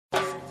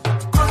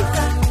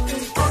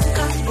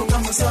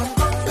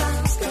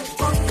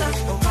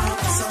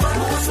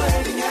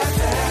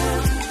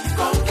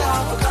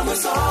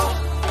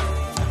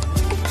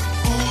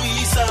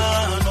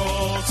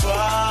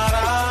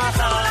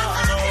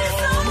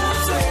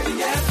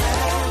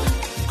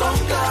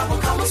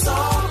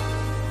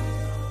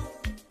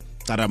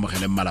tara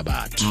mogele mmala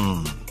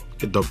batho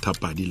ke Dr.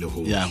 Pali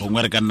Lehohla ya go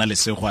ngwe re ka nna le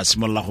se go a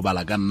simolla go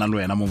bala ka nna le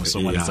wena mo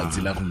mosong wa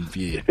letsatsi la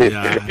gompieno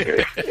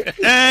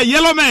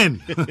Yellow Man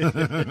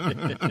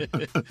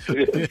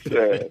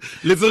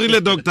le tsogile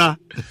doctor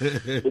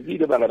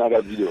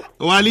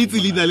wa le itse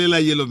leina le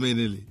la Yellow Man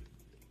le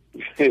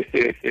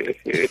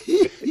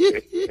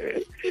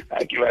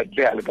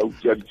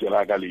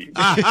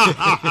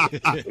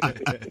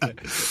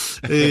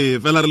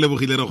fela re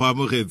lebogile re go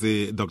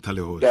amogetse Dr.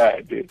 Lehohla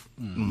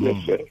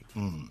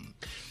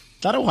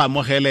tla re go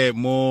amogele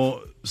mo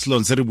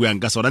selong se re buang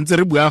ka sona ntse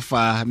re bua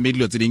fa mme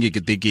dilo tse dingwe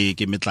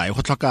ke metlae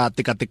go tlhoka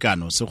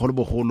tekatekano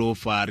segolobogolo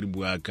fa re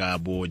bua ka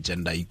bo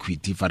gender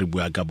equity fa re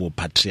bua ka bo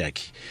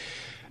patriarchy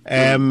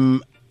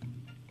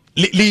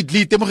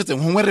le itemogetseng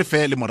gongwe re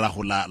fe le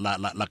morago la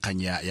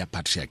kganya ya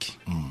patriarchy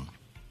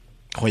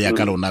go ya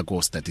ka lona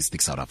ko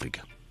Statistics South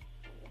Africa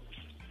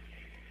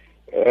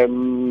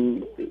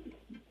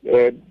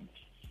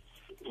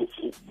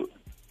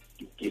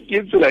ke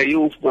tsela e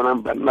o fumanang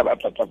banna ba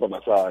tlatapa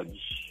basadi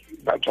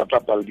ba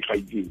tlatapa le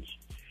dikgaitsedi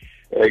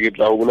ke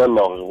tla o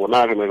bolelela gore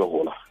gona re ne re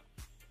gola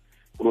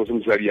go no se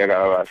mosadi ya ka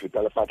ba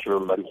feta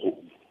lefatlhelong la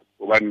dikgomo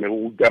gobane go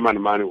ruta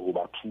manemane go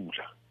ba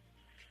thusa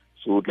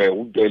so o tla e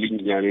ruta e le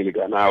nyenyane le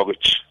kana gore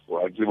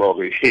wa tseba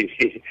gore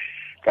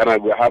ka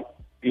nako ha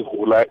e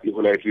gola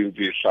e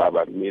sentse e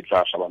hlaba mme e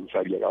tla hlaba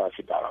mosadi ya ka ba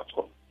feta la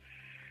tsona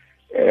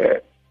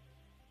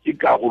ke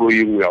karolo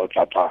e nngwe ya go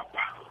tlatapa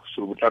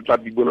so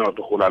botlatlapi bona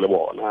go gola le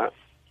bona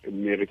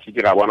mme re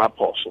tshike ra bona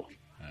phoso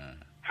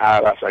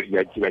ha ba sa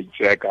ya ke ba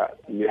itseka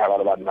mme ha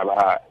ba bana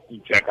ba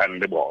itseka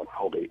le bona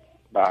gore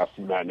ba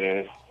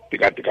fumane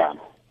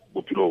tekatekano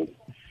bophelong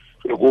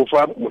re go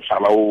fa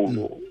mosala o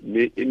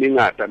mme e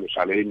ngata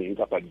mesala e neng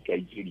kapa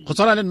dikaitsedi go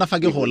tswana le nna fa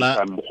ke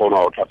gola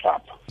mogona o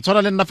tlatapa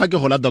tswana le nna fa ke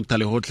gola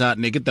Dr. Lehohla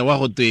ne ke tewa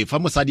go te fa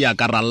mosadi a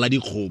ka ralla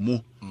dikgomo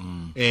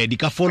di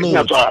ka follow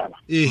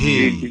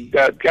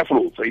ka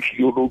follow sa isi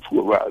o lo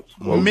tsuwa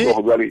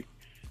ba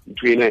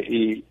ntwena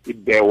e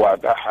bewa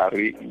ka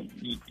hare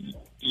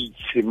e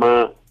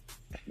tsema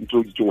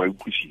ntlo di tswa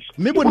ikushisa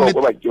me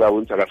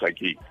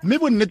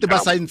bonnete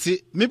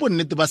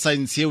ba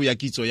science eo ya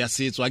kitso ya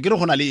setso a ke re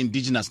gona le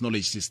indigenous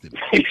knowledge system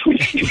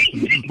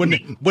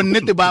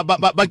bonnete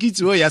ba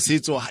kitso ya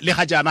setso le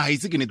ga jana ha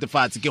itse ke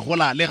netefatse ke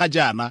gola le ga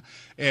jana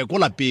ko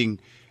lapeng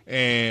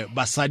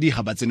basadi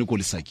ga ba tsene ko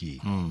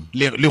lesakeng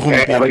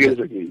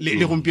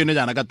le gompieno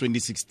jana ka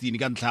 2016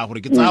 ka ntlha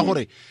gore ke tsaya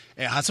gore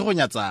ga se go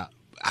nyatsa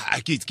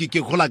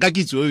ke gola ka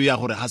kitso ya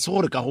gore ga se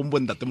gore ka go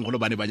mbontate mogolo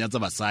bane ba nyatsa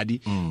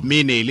basadi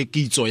mme ne le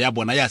kitso ya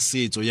bona ya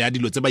setso ya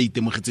dilo tse ba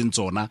itemogetseng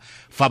tsona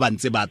fa ba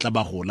ntse ba tla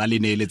ba gola le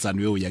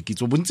neeletsano eo ya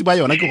kitso bontsi ba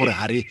yona ke gore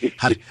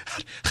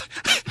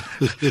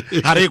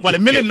hare kwa le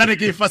mme nna ne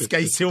ke fa ska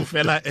iseo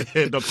fela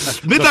doctor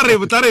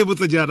tla re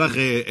botse jana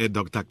ge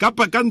doctor ka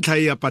ntlha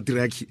ya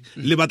patriarchy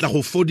le batla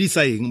go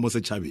fodisa eng mo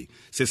setšhabeng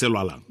se se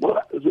lwalang o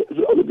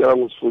ga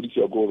go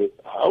fodisa gore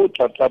ha o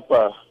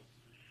tlatapa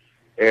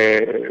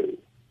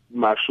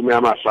masome a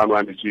mahlano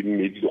a metso e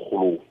mmedi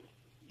dikgolong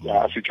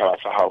ya setšhaba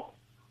sa gago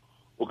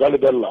o ka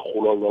lebelela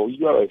kgololo o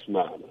iba ba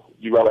senana o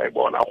iba ba e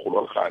bona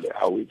kgololo gale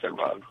ha o etsa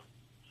jalo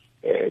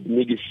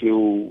mme ke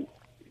seo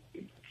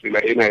tsela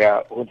ena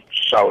ya go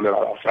shaolela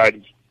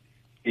basadi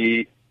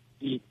e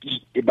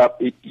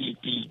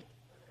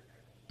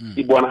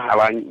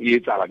bonagalang e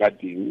etsala ka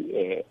teng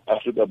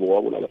Afrika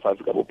Borwa bona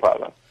lefatshe ka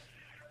bophara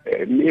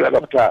mme ba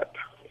ka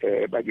bothata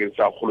bakeng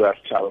sa kgolo ya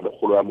setšhaba le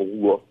kgolo ya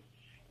moruo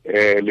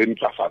le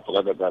ntlafatso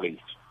ka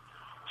kakaretso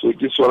so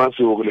ke sona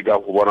seo re le ka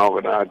go bona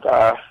gore na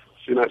ka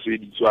sena se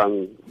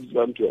ditswang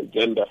to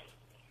gender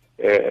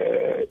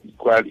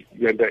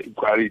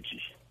equality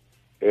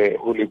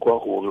go le kwa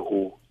gore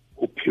go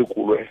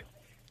phekolwe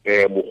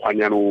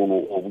mokgwanyana ono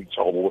o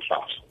boitshwaro bo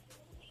botlhaswa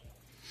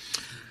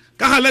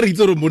ka gale re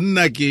itse gore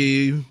monna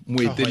ke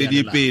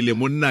moeteledipele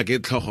monna ke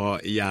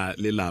tlhogo ya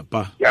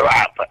lelapa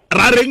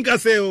ra reng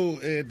ka seo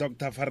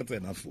Dr.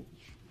 Fartsenafo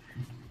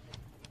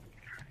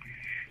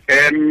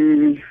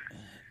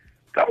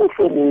ka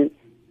mohlomong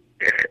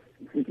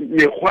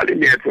mekgwa le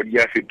meetlo di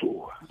a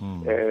fetoga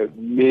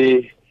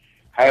mme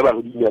ha e ba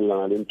re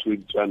dumellana le ntho e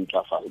ditswang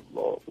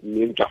ntlafalo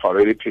mme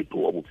ntlafalo e le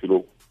phetoga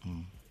bophelong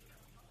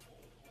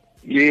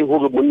le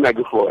gore monna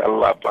ke hlooho ya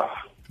lelapa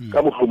ka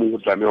mohlomong go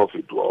tlameha go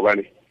fetoga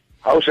gobane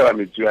ha o sheba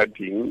metso ya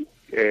teng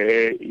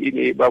e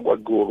ne ba bua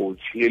ke gore o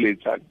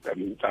tshireletsa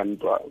tabeng tsa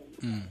ntwa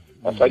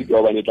basadi ka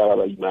ba ne tla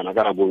ba imana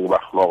ka nako ba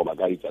hlogo ba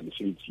ka etsa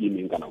mesebetsi e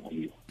meng ka nako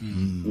eo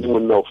mme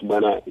monna o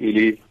fumana e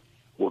le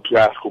motho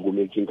ya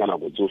hlokometseng ka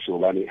nako tsohle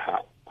hobane ha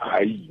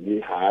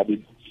a be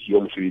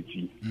siyo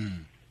mosebetsing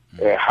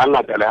ha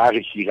ngata le ha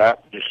re hira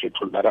re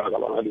kgetholla ka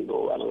lona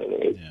leno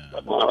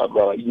bana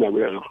ba ina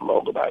be re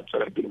hlola go ba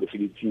tsara pele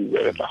mosebetsing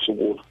re tla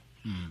sokola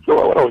so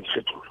ba bona go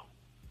kgethollo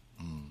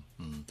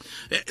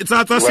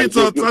tsa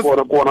setso tsa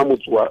bona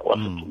motho wa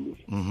kgethollo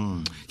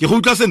ke go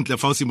utlwa sentle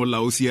fa o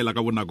simolola o siela ka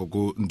bonako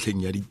ko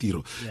ntlheng ya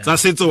ditiro tsa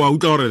setso wa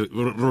utlwa gore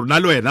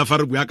rona le wena fa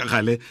re bua ka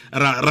gale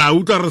ra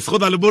utlwa re se go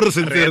na le bo re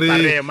sentse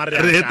re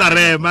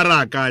etare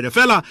marakanya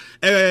fela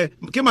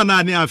ke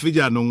manane a fe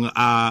jaanong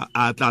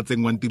a tla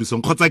tsengwang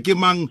tirisong kgotsa ke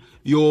mang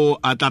yo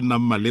a tla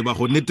nnang maleba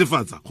go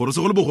netefatsa gore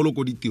segolo bogolo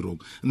ko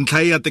ditirong ntlha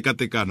e ya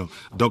tekatekano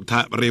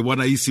doctor re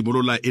bona e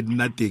simolola e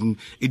nna teng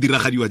e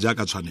diragadiwa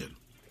jaaka tshwanelo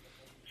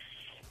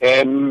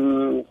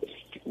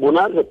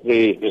bona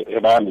re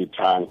ba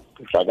mithang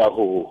tla ka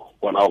go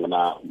bona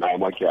ona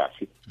maemo a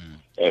keafi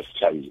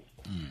SHI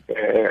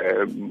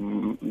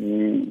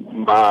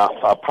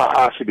mafapha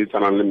a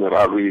sebetsanang le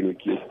meralo eno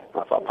ke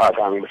mafapha a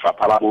kang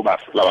lefapha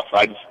la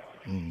basadi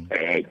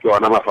ke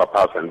ona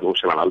mafapha a santse go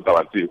shebana le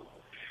taba tseo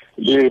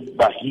le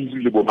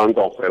bahiri le bomang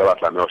ka go fela ba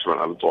tlameha go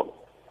shebana le tsona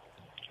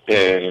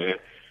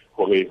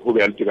gore go be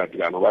le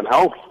tekatekano gobane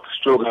ga o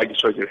seo ka ke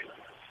swakere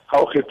ga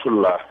o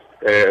kgetholla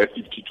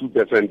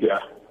 52% ya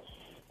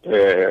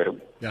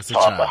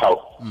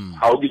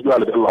ga o ke jwa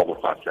lebelela go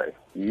fatla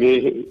mme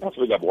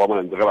Afrika Borwa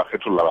mona ntse re ba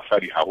kgetholla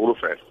basadi haholo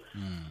fela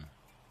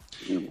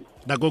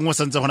nako ngwe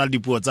santse go na le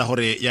dipuo tsa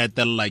gore ya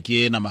etelela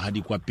ke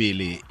namagadi kwa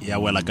pele ya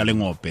wela ka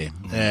lengope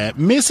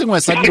mme sengwe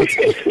sa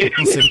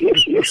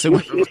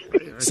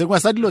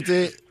dilo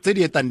tse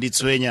di etang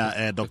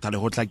ditshwenya Dr.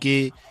 Lehohla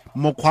ke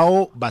mokgwa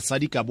o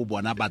basadi ka bo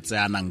bona ba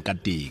tseanang ka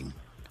teng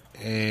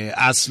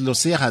a selo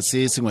se ga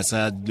se sengwe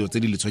sa dilo tse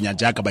di le tshwenya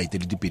jaaka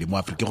baeteledipele mo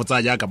Afrika go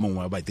tsaya jaaka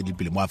mongwe wa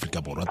baeteledipele mo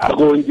Afrika Borwa a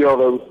go ntse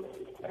gore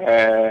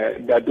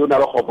da dona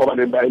ba khopo ba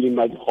neng ba ile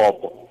nna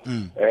dikhopo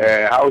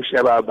ha o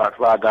sheba batho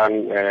ba kang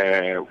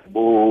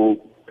bo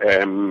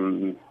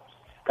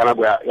kana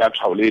bo ya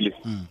tshawlele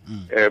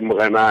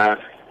morena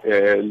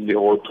le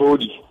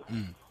rotodi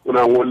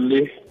ona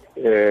ngolle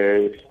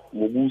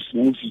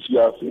mobusi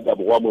ya Afrika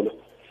Borwa mona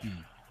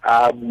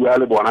a bua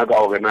le bona ka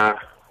gore na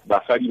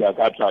basadi ba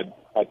ka tla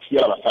a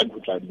tia basadi go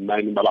tla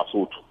dinane ba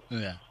Basotho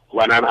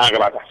wana na re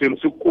ba ka seno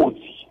se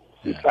kotsi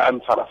se tla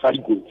ntsha basadi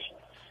kotsi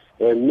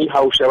mme ha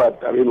o sheba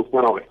tabelo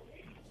fumana gore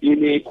e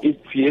ne e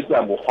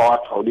tsietsa mokgwa wa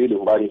thaolele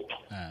gobane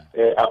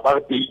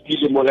apartheid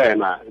le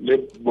morena le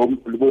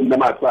bomme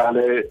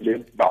matsale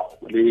le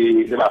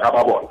bara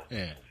ba bona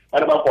ba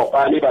ne ba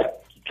kopane ba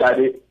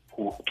kitlane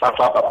go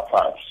tlatsa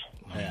basadi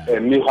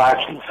mme go a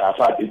tlisa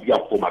fa di ka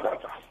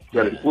kgomakatsa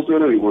jale dipotso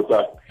eno e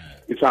botsa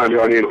e sana le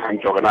yone eno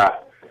gantle gore na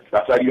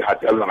basadi ha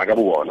tsellana ka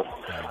bo bona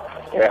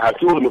ha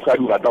se gore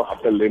mosadi o rata go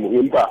gatelle mo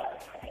empa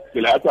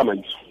tsela ya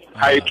tsamaiso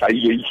ha e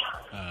tlaile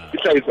e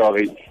tla etsa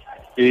gore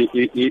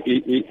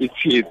e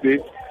tsietse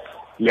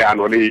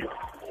leano le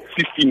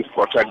 15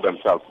 protect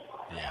themselves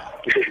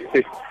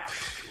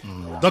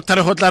Dr.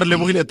 Lehohla re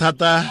lebogile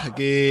thata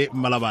ke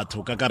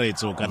Malabatho ka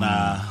karetso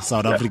kana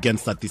South African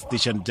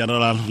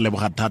Statistician-General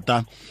leboga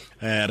thata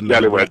re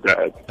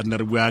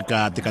re bua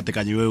ka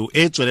tekatekanyo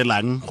e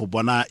tswelelang go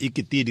bona e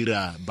kete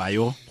dira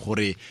bayo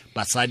gore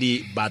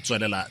basadi ba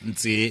tswelela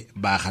ntse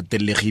ba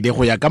gatelegile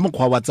go ya ka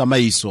mokgwa wa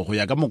tsamaiso go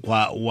ya ka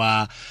mokgwa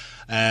wa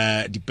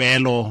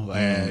dipelo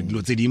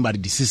dilo tse dingwe ba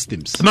di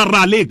systems na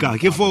ra leka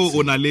ke fo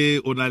o na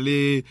le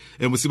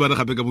mosibana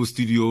gape ka mo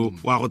studio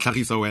wa go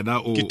tlhagisa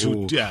wena o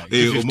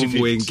mo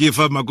moeng ke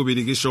fa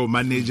makobedi ke show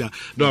manager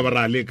no ba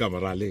ra leka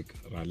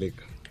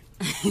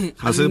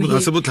ha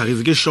se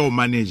botlhagisi ke show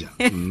manager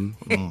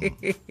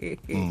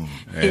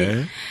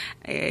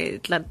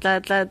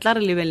tla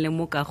re lebelle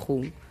mo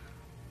kagong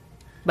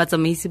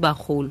batsamaisi ba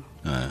golo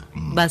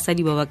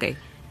basadi ba ba kae